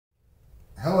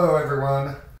Hello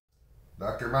everyone,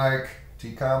 Dr. Mike,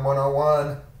 TCOM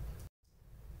 101.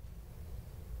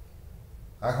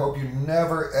 I hope you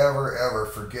never ever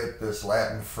forget this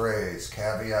Latin phrase,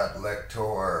 caveat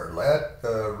lector, let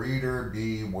the reader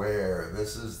beware.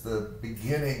 This is the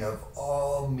beginning of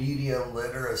all media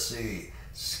literacy,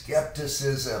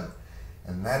 skepticism,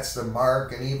 and that's the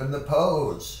mark and even the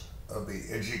pose of the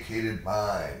educated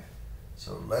mind.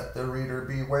 So let the reader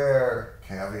beware,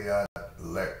 caveat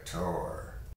lector.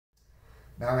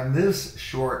 Now in this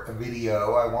short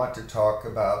video, I want to talk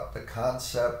about the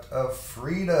concept of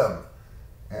freedom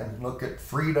and look at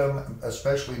freedom,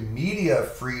 especially media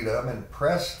freedom and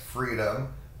press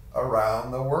freedom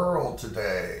around the world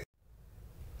today.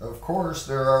 Of course,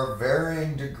 there are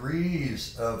varying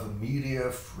degrees of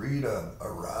media freedom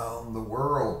around the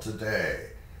world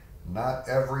today. Not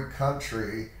every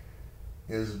country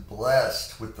is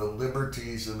blessed with the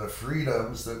liberties and the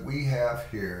freedoms that we have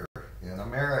here in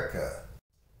America.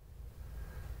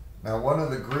 Now, one of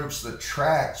the groups that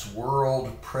tracks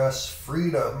world press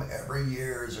freedom every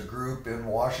year is a group in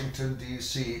Washington,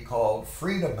 D.C. called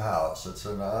Freedom House. It's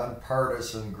a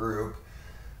nonpartisan group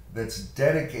that's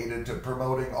dedicated to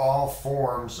promoting all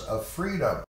forms of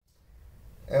freedom.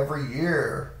 Every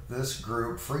year, this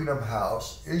group, Freedom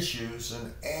House, issues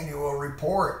an annual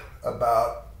report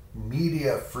about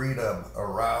media freedom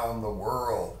around the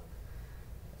world.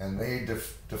 And they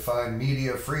define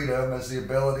media freedom as the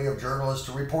ability of journalists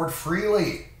to report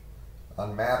freely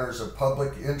on matters of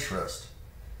public interest.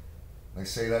 They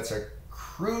say that's a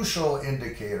crucial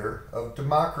indicator of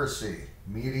democracy,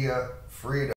 media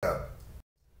freedom.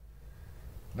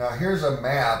 Now here's a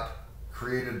map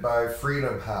created by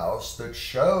Freedom House that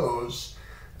shows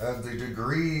the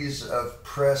degrees of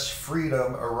press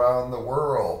freedom around the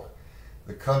world.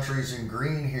 The countries in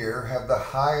green here have the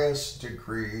highest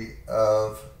degree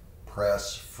of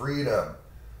press freedom.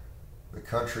 The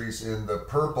countries in the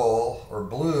purple or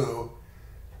blue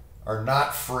are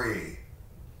not free.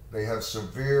 They have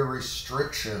severe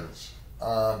restrictions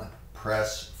on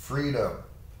press freedom.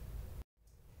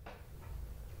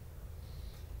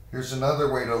 Here's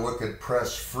another way to look at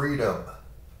press freedom.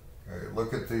 Okay,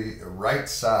 look at the right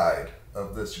side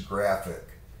of this graphic.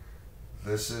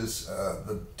 This is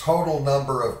the total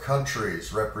number of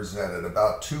countries represented,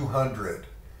 about 200.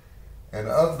 And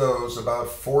of those, about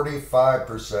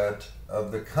 45%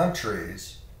 of the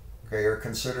countries, okay, are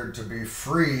considered to be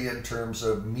free in terms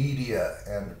of media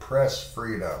and press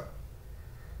freedom.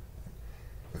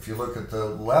 If you look at the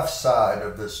left side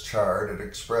of this chart, it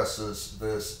expresses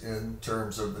this in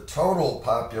terms of the total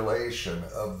population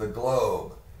of the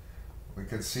globe. We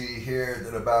can see here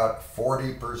that about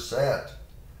 40%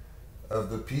 of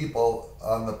the people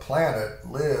on the planet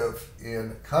live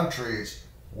in countries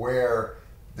where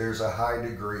there's a high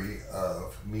degree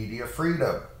of media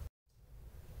freedom.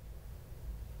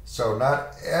 So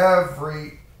not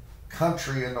every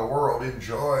country in the world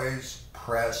enjoys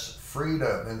press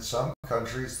freedom. In some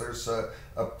countries there's a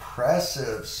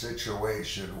oppressive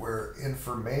situation where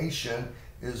information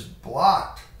is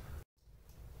blocked.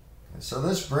 And so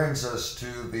this brings us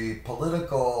to the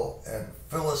political and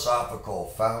philosophical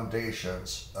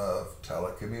foundations of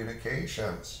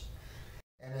telecommunications.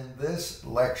 And in this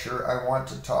lecture, I want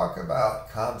to talk about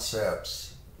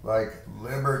concepts like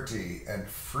liberty and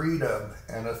freedom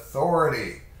and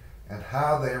authority and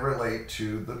how they relate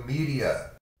to the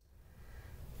media.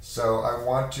 So I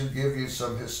want to give you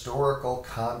some historical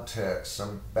context,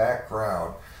 some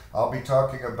background. I'll be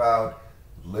talking about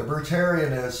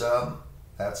libertarianism.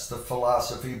 That's the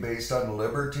philosophy based on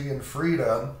liberty and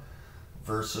freedom,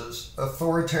 versus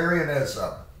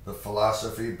authoritarianism, the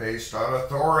philosophy based on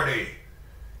authority,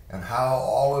 and how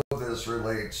all of this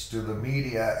relates to the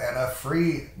media and a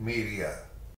free media.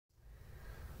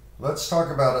 Let's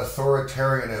talk about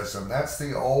authoritarianism. That's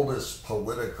the oldest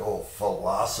political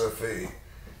philosophy.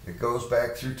 It goes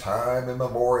back through time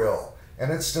immemorial,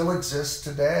 and it still exists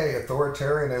today.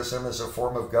 Authoritarianism is a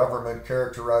form of government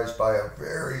characterized by a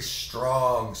very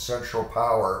strong central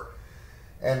power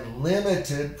and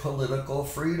limited political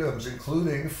freedoms,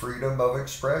 including freedom of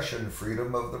expression,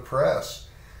 freedom of the press.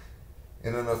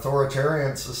 In an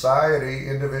authoritarian society,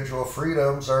 individual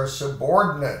freedoms are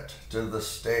subordinate to the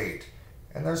state,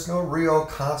 and there's no real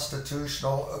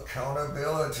constitutional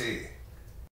accountability.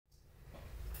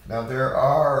 Now, there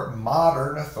are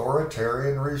modern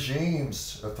authoritarian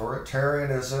regimes.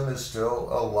 Authoritarianism is still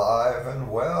alive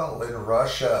and well in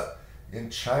Russia, in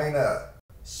China,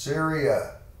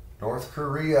 Syria, North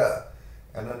Korea,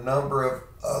 and a number of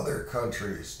other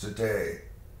countries today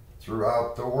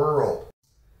throughout the world.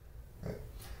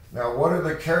 Now, what are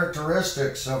the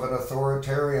characteristics of an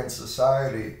authoritarian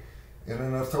society? In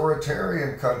an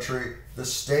authoritarian country, the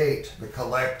state, the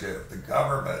collective, the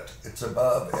government, it's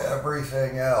above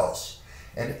everything else.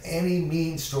 And any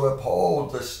means to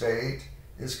uphold the state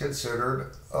is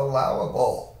considered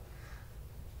allowable.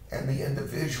 And the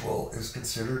individual is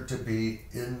considered to be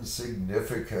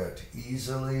insignificant,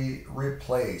 easily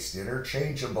replaced,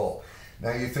 interchangeable.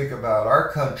 Now you think about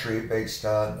our country based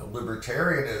on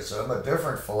libertarianism, a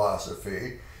different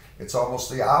philosophy, it's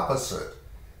almost the opposite.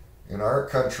 In our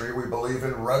country, we believe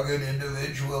in rugged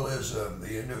individualism.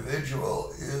 The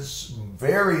individual is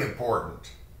very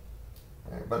important,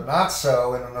 but not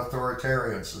so in an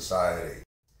authoritarian society.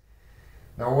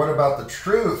 Now, what about the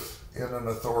truth in an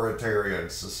authoritarian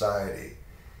society?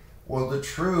 Well, the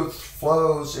truth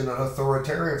flows in an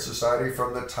authoritarian society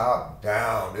from the top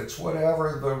down. It's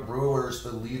whatever the rulers,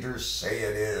 the leaders say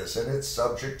it is, and it's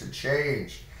subject to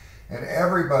change. And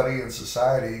everybody in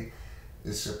society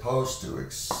is supposed to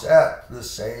accept the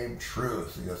same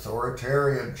truth. The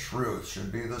authoritarian truth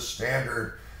should be the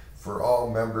standard for all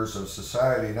members of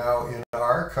society. Now, in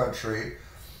our country,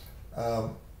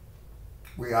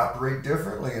 we operate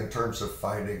differently in terms of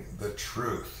finding the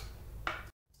truth.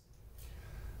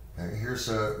 And here's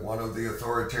one of the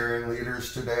authoritarian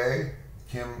leaders today,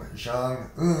 Kim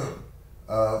Jong-un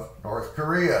of North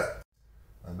Korea.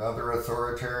 Another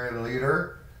authoritarian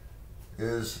leader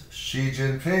is Xi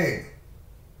Jinping,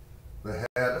 the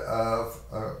head of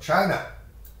China.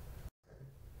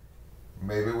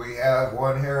 Maybe we have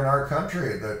one here in our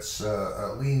country that's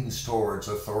leans towards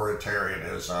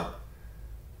authoritarianism.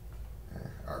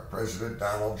 Our President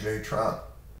Donald J. Trump.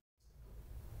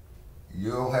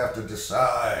 You'll have to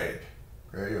decide,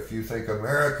 okay, if you think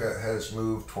America has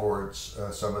moved towards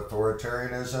some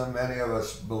authoritarianism. Many of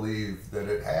us believe that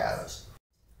it has.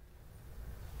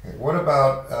 Okay, what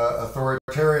about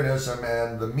authoritarianism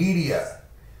and the media?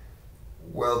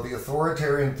 Well, the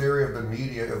authoritarian theory of the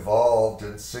media evolved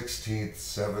in 16th,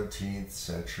 17th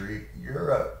century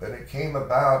Europe, and it came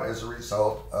about as a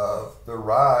result of the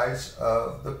rise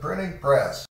of the printing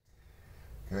press.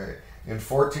 Okay. In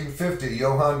 1450,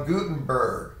 Johann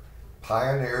Gutenberg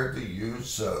pioneered the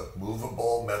use of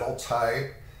movable metal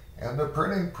type and the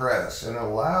printing press and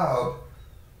allowed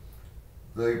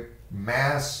the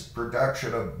mass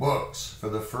production of books for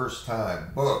the first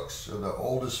time. Books are the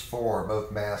oldest form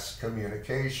of mass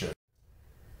communication.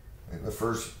 And the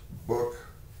first book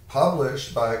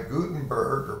published by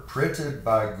Gutenberg or printed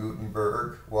by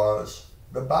Gutenberg was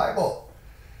the Bible.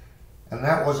 And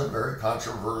that wasn't very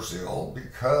controversial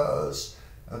because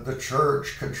the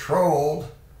church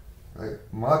controlled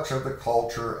much of the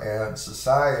culture and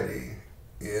society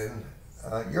in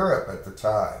Europe at the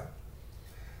time.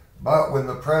 But when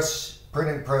the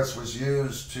printing press was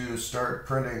used to start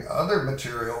printing other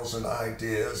materials and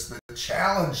ideas that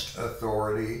challenged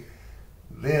authority,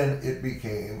 then it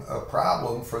became a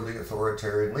problem for the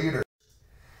authoritarian leaders.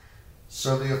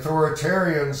 So the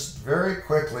authoritarians very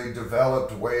quickly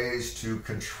developed ways to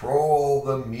control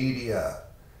the media.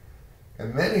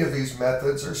 And many of these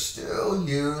methods are still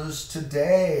used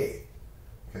today.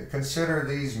 Okay, consider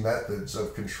these methods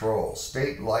of control.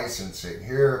 State licensing.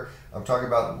 Here I'm talking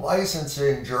about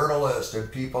licensing journalists and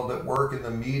people that work in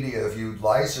the media. If you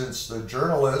license the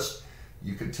journalist,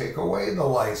 you can take away the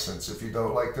license if you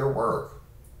don't like their work.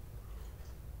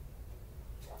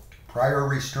 Prior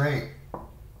restraint.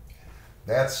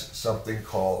 That's something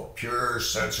called pure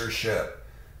censorship.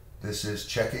 This is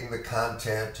checking the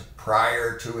content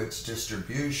prior to its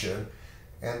distribution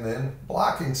and then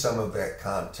blocking some of that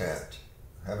content.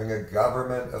 Having a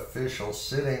government official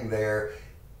sitting there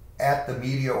at the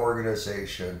media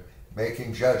organization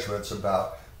making judgments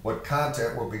about what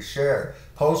content will be shared.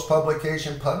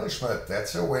 Post-publication punishment,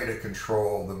 that's a way to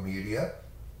control the media.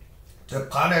 To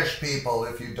punish people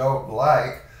if you don't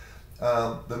like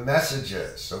the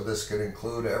messages. So this can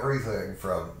include everything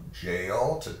from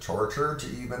jail to torture to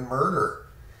even murder.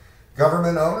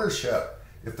 Government ownership.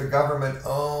 If the government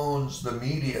owns the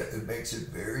media, it makes it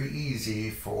very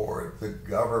easy for the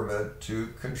government to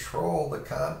control the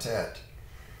content.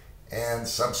 And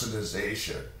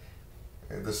subsidization.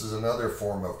 And this is another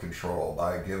form of control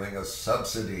by giving a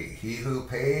subsidy. He who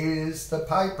pays the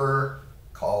piper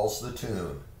calls the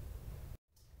tune.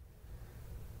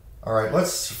 All right,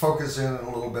 let's focus in a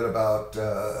little bit about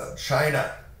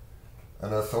China,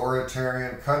 an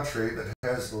authoritarian country that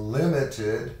has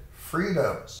limited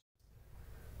freedoms.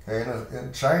 Okay,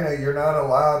 in China, you're not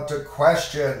allowed to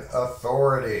question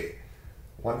authority.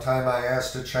 One time I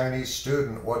asked a Chinese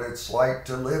student what it's like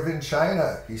to live in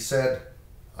China. He said,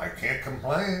 "I can't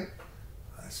complain."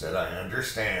 I said, "I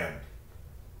understand."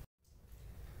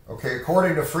 Okay,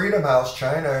 according to Freedom House,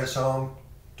 China is home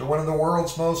to one of the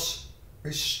world's most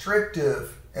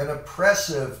restrictive, and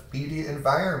oppressive media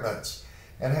environments,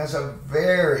 and has a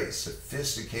very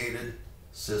sophisticated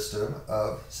system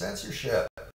of censorship.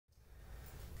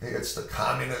 It's the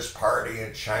Communist Party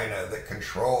in China that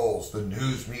controls the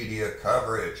news media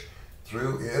coverage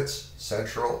through its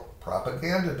central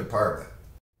propaganda department.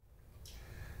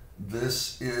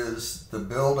 This is the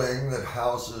building that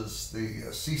houses the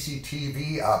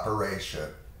CCTV operation,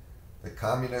 the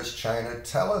Communist China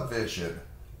Television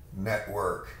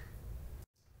Network.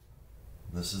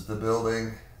 This is the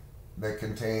building that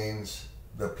contains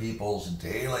the People's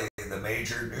Daily, the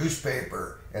major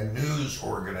newspaper and news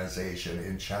organization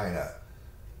in China.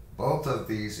 Both of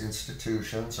these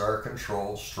institutions are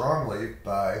controlled strongly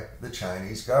by the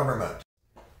Chinese government.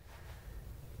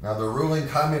 Now, the ruling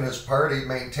Communist Party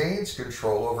maintains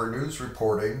control over news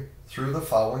reporting through the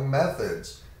following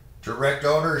methods: direct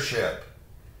ownership,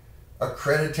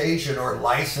 accreditation or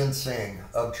licensing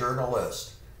of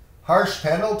journalists, harsh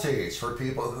penalties for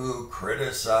people who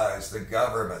criticize the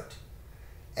government,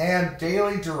 and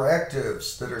daily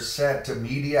directives that are sent to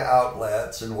media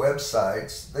outlets and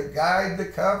websites that guide the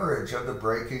coverage of the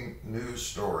breaking news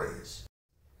stories.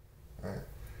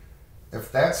 If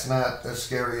that's not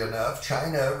scary enough,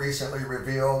 China recently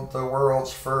revealed the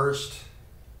world's first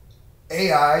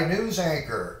AI news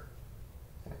anchor,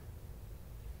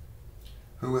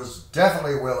 who is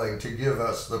definitely willing to give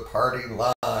us the party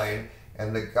line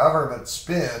and the government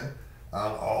spin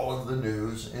on all of the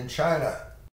news in China.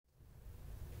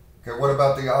 Okay, what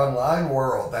about the online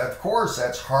world? Of course,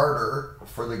 that's harder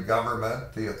for the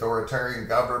government, the authoritarian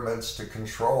governments, to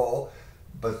control,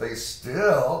 but they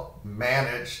still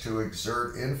manage to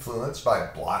exert influence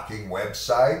by blocking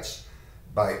websites,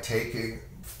 by taking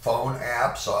phone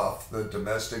apps off the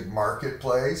domestic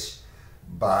marketplace,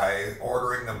 by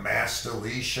ordering the mass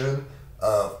deletion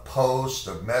of posts,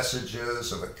 of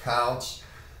messages, of accounts,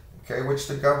 okay, which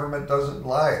the government doesn't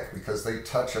like because they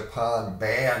touch upon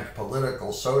banned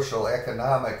political, social,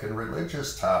 economic, and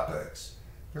religious topics.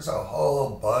 There's a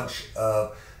whole bunch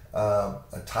of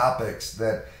topics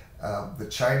that the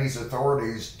Chinese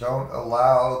authorities don't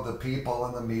allow the people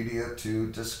in the media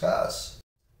to discuss.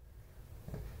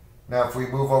 Now, if we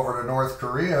move over to North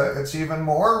Korea, it's even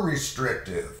more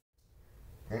restrictive.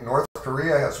 Okay, North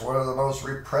Korea has one of the most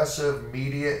repressive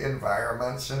media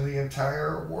environments in the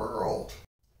entire world.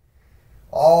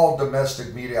 All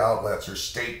domestic media outlets are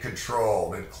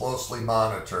state-controlled and closely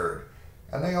monitored,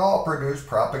 and they all produce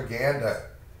propaganda.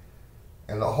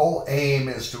 And the whole aim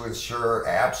is to ensure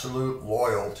absolute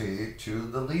loyalty to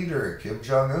the leader, Kim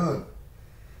Jong-un.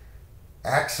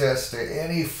 Access to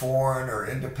any foreign or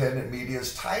independent media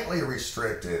is tightly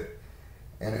restricted,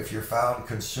 and if you're found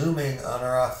consuming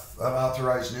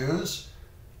unauthorized news,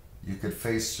 you could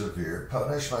face severe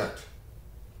punishment.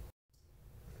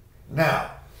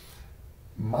 Now,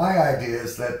 my idea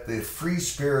is that the free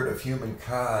spirit of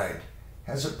humankind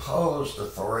has opposed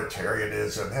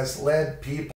authoritarianism, has led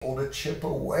people to chip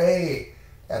away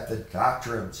at the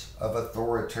doctrines of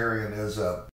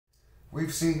authoritarianism.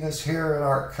 We've seen this here in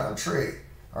our country.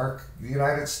 The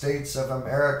United States of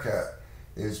America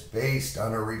is based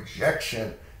on a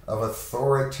rejection of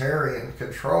authoritarian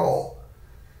control.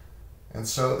 And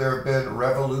so there have been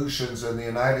revolutions in the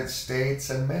United States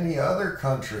and many other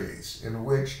countries in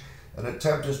which an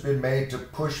attempt has been made to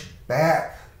push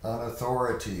back on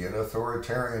authority and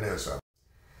authoritarianism.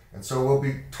 And so we'll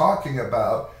be talking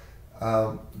about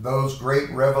those great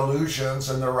revolutions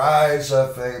and the rise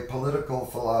of a political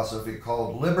philosophy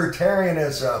called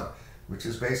libertarianism, which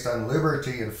is based on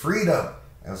liberty and freedom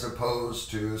as opposed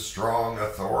to strong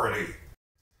authority.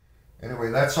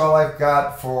 Anyway, that's all I've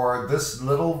got for this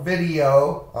little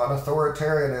video on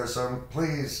authoritarianism.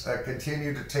 Please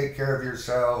continue to take care of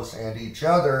yourselves and each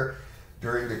other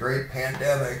during the great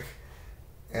pandemic,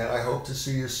 and I hope to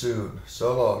see you soon.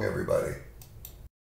 So long, everybody.